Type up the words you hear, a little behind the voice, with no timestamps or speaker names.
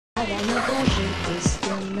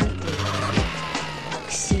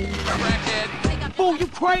Fool, you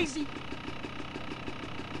crazy?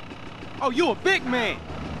 Oh, you a big man.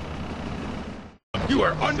 You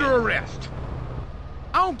are under arrest.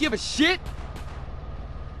 I don't give a shit.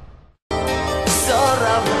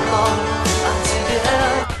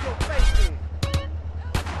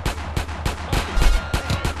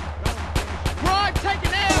 Rod, take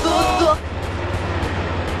an L.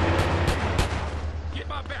 Get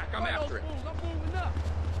my back, I'm after it.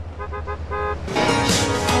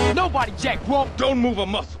 Nobody jack rope. Don't move a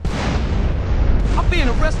muscle. I'm being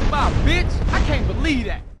arrested by a bitch. I can't believe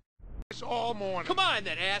that. It's all morning. Come on,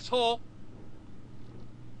 then, asshole.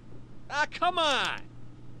 Ah, come on.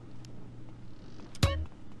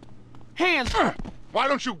 Hands. Why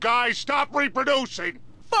don't you guys stop reproducing?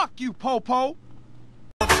 Fuck you, Popo.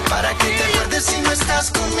 You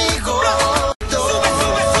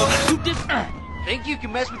just. Think you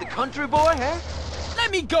can mess with the country boy, huh?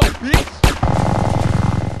 Let me go, bitch.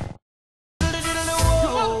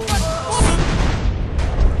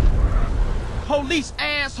 Police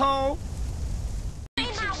asshole.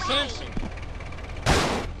 It's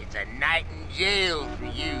a night in jail for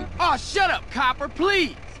you. Oh, shut up, copper,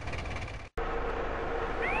 please.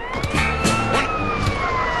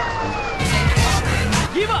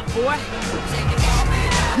 Give up, boy.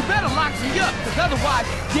 You better lock me up, because otherwise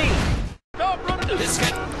you're dead. Don't run into this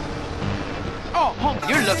guy. Oh, homie,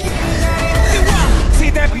 you're lucky. See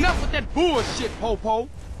that? Enough with that bullshit, Popo.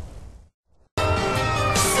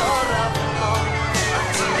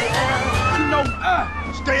 You know,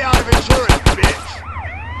 Stay out of insurance,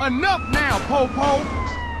 bitch. enough now, Popo.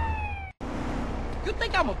 You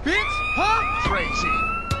think I'm a bitch, huh? Tracy.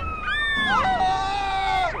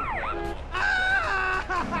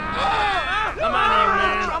 Come on here,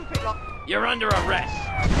 man. You're under arrest.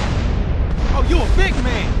 Oh, you a big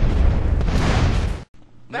man.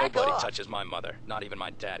 Nobody touches my mother, not even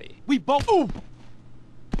my daddy. We both. Ooh.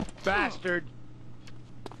 Bastard.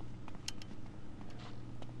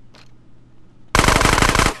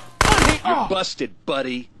 Oh. Busted,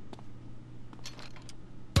 buddy.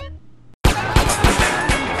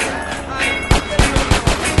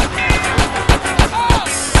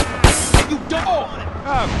 You dog.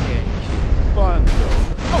 Okay, fun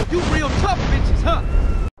though. Oh, you real tough bitches, huh?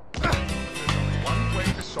 One way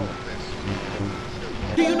to solve this.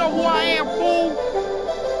 Do you know who I am, fool?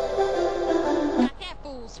 That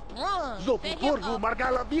fool sprung. Zopu Set him porwu up.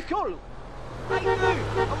 Margala Bicol. How you doing?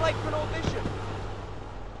 I'm late for an audition.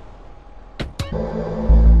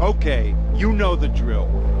 Okay, you know the drill.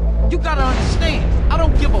 You gotta understand, I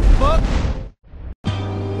don't give a fuck.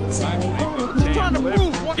 I'm trying to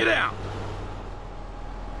prove what. Get out.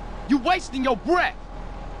 You wasting your breath.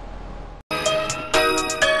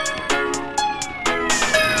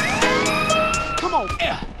 Come on,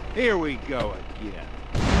 Here we go again.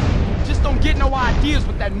 just don't get no ideas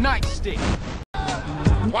with that nightstick.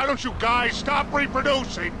 Why don't you guys stop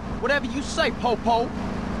reproducing? Whatever you say, Popo.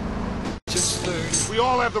 We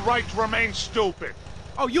all have the right to remain stupid.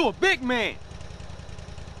 Oh, you a big man.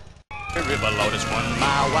 River Lotus 1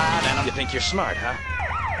 mile wide, and you think you're smart, huh?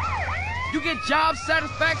 You get job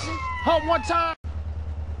satisfaction? Hump one time?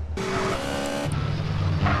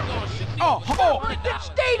 Oh,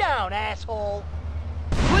 Stay down, asshole.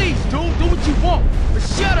 please, dude, do what you want, but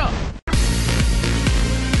shut up.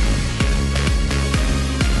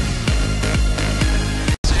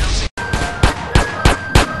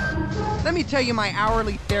 Let me tell you my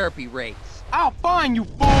hourly therapy rates. I'll find you,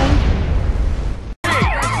 fool.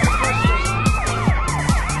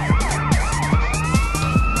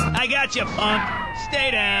 I got you, punk.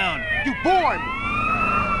 Stay down. You bore me.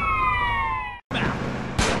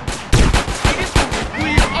 Hey, this one is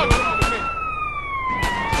real ugly for me.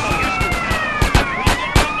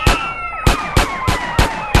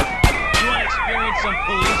 You want to experience some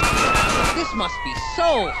police? This must be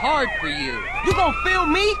so hard for you. You gonna feel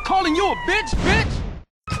me calling you a bitch?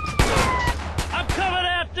 I'm coming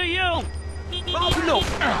after you. You know,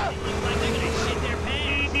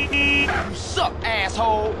 you suck,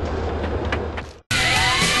 asshole.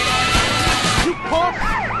 You punk.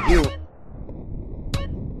 You.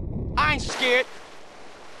 I ain't scared.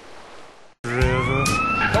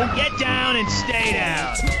 Don't get down and stay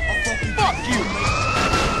down. Fuck you.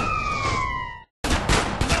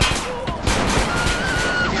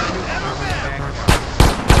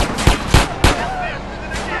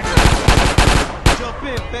 Jump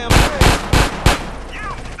in, family.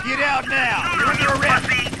 Get out now. You're under arrest.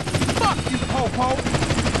 Fuck you, Popo.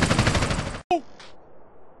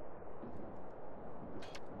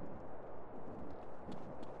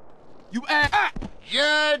 You ass.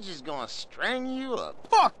 You're judge is gonna strangle you up.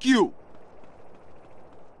 Fuck you!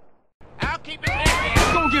 I'll keep it moving.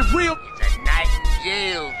 It's gonna get real. It's a night in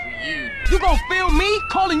jail for you. You gonna film me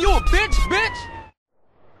calling you a bitch, bitch?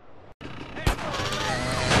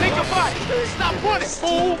 Think about it. Stop running,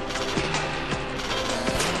 fool.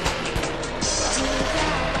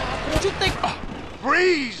 What you think?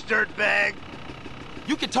 Freeze, dirtbag!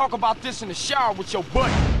 You can talk about this in the shower with your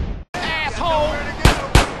buddy. Asshole!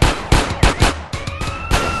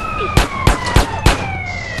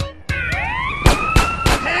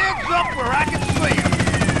 Hands up where I can see them!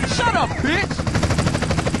 Shut up, bitch!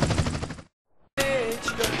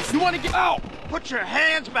 You wanna get out? Put your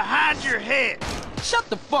hands behind your head! Shut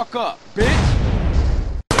the fuck up, bitch!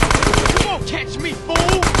 You won't catch me,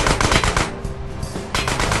 fool!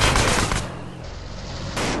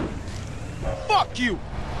 Fuck you!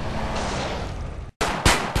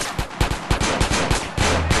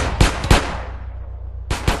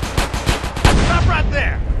 Stop right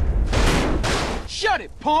there! Shut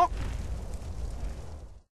it, punk!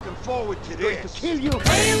 Looking forward to this. Kill you.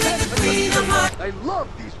 I love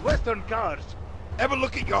these Western cars. Ever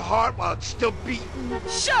look at your heart while it's still beating?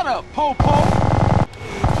 Shut up, po-po!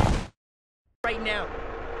 Right now.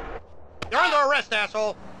 You're under arrest,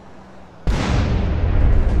 asshole.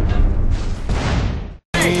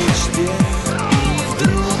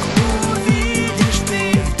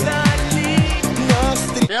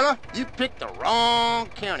 Fella, you picked the wrong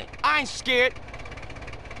county. I ain't scared.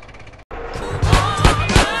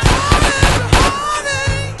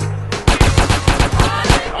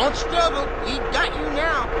 Don't struggle. We got you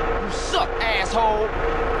now. You suck, asshole!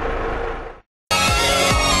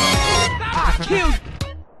 I kill you!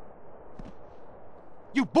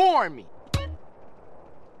 You boring me!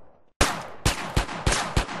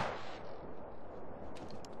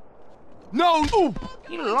 No, ooh!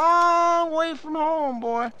 You're a long way from home,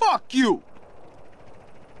 boy. Fuck you!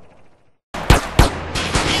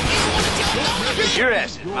 Your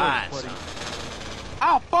ass is mine, son.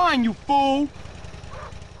 I'll find you, fool!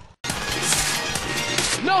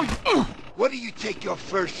 No, you... When do you take your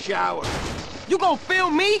first shower? You gonna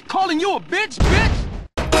film me calling you a bitch, bitch?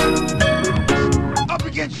 Up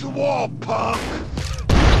against the wall, punk!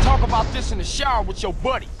 You can talk about this in the shower with your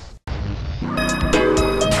buddy.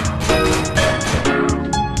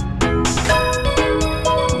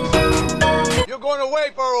 You're going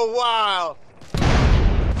away for a while.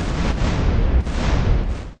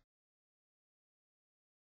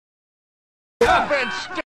 Up and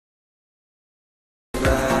st-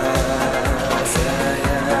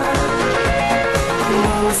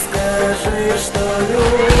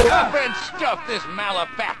 Up and stuff this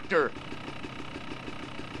malefactor!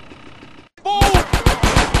 Fool!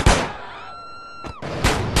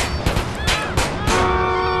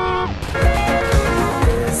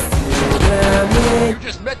 You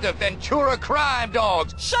just met the Ventura crime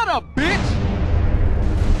dogs! Shut up, bitch!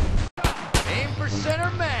 Aim for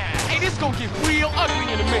center man! Hey, this gonna get real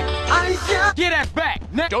ugly in a minute. Get that back!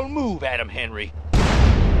 Now, Don't move, Adam Henry.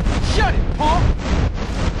 shut it, punk!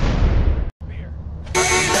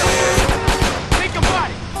 Think about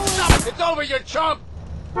it! Stop! It's over, you chump!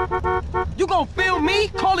 You gonna film me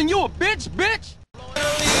calling you a bitch, bitch?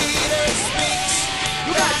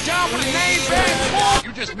 You got a job with a name badge?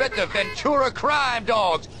 You just met the Ventura crime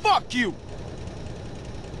dogs! Fuck you!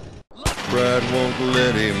 Pride won't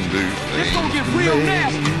let him do This things gonna get real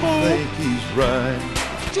nasty, fool! think he's right.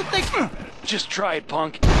 What you think? Just try it,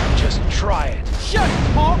 punk. Just try it. Shut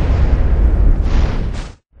it, punk!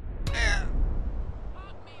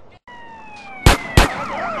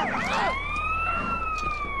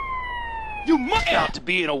 You About to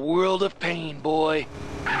be in a world of pain, boy.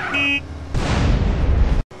 You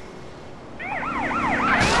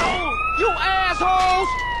assholes!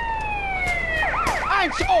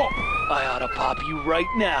 I'm sure I ought to pop you right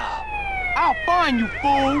now. I'll find you,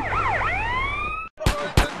 fool!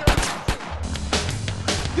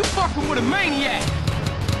 You fucking with a maniac!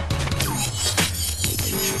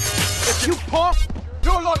 You punk!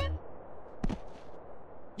 You look...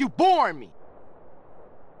 You boring me!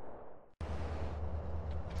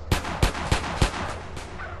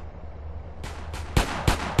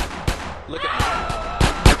 Look at me.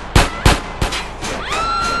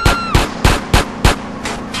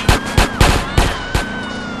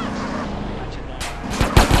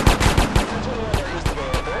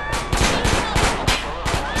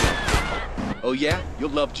 Oh yeah?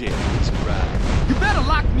 You'll love jail. It's a ride. You better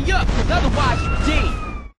lock me up, cause otherwise you're dead!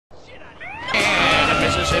 And the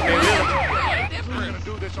Mississippi River. We're gonna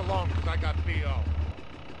do this alone because I got B.O.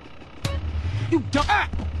 You dumb...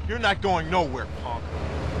 You're not going nowhere, punk.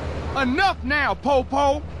 Enough now,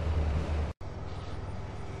 Po-Po!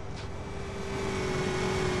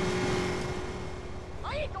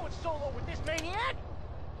 I ain't going solo with this maniac.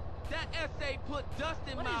 That essay put dust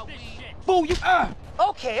in my weed. Fool, you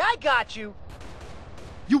Okay, I got you.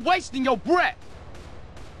 You wasting your breath.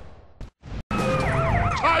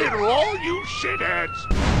 Tired of all you shitheads!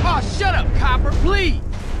 Oh, shut up, copper, please!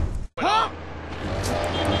 Huh?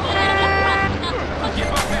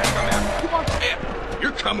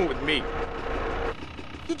 You're coming with me.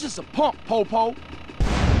 You just a punk, Po-Po.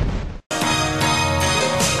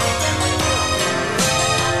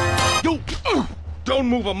 You, Don't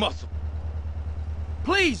move a muscle.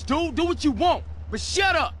 please, dude, do what you want, but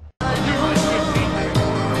shut up.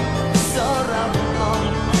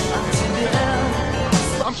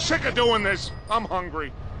 I'm sick of doing this. I'm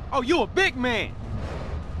hungry. Oh, you a big man.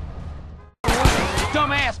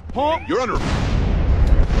 Dumbass punk. You're under.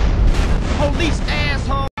 Police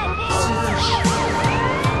asshole.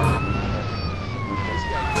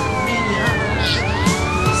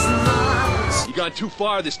 You gone too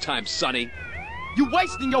far this time, Sonny. You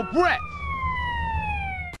wasting your breath.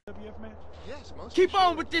 Yes, most Keep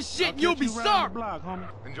on with this shit and you'll be sorry.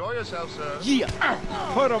 Enjoy yourself, sir. Yeah.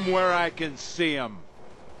 Put him where I can see him.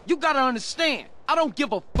 You gotta understand, I don't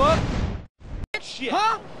give a fuck. Shit.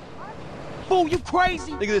 Huh? Fool, you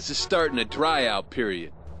crazy? Think this is starting a dry out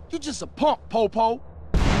period. You just a punk, Po-Po.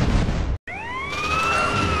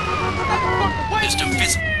 Mr.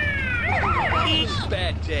 Fizz.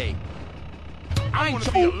 Bad day. I I ain't want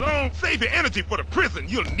to be fool. alone. Save your energy for the prison.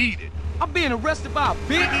 You'll need it. I'm being arrested by a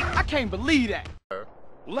bitch? I can't believe that.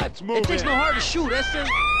 Let's move It takes in. no heart to shoot, Esther.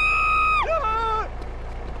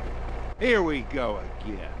 Here we go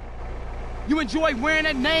again. You enjoy wearing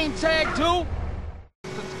that name tag, too?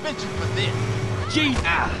 Suspension for this. Gee,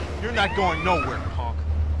 You're not going nowhere, punk.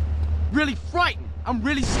 really frightened. I'm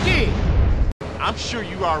really scared. I'm sure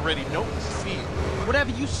you already know the fear.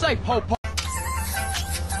 Whatever you say, Po-Po.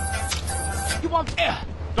 You want...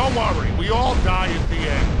 Don't worry. We all die at the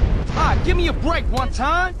end. Give me a break one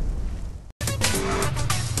time.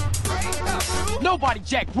 Nobody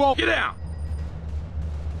jack rope. Get out.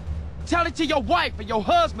 Tell it to your wife or your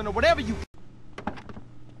husband or whatever you...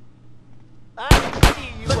 I see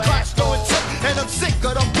you, The clock's asshole. going tick, and I'm sick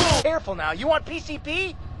of the bull. Careful now. You want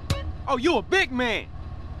PCP? Oh, you a big man.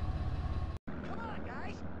 Come on,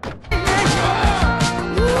 guys.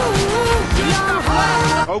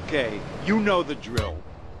 Okay, you know the drill.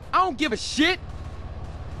 I don't give a shit.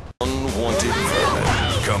 Unwanted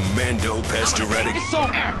vermin. Commando Pastoretic. It's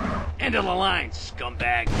on. End of the line,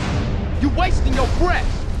 scumbag. You wasting your breath.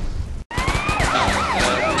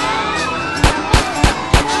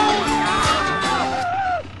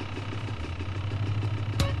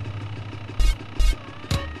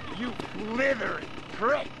 You blithering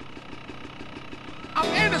prick. I'm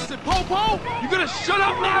innocent, Po-Po. You gonna shut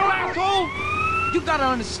up now, asshole? You gotta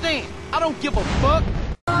understand, I don't give a fuck.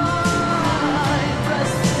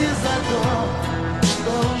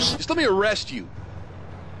 Just let me arrest you.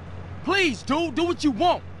 Please, dude, do what you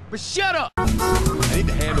want, but shut up. I need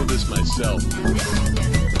to handle this myself.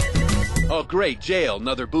 Oh, great, jail,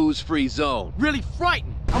 another booze-free zone. Really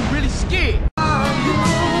frightened. I'm really scared.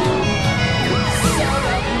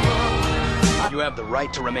 You have the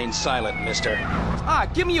right to remain silent, mister.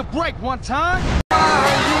 Give me a break one time.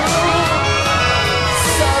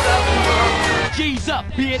 G's up,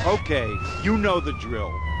 bitch. Okay, you know the drill.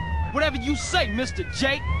 Whatever you say, Mr.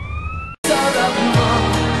 Jake.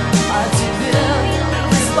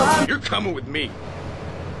 You're coming with me.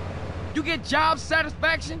 You get job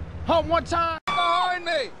satisfaction? Hump one time? Behind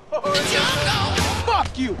me!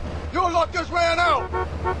 Fuck you. You'll lock this man out!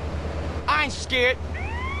 I ain't scared.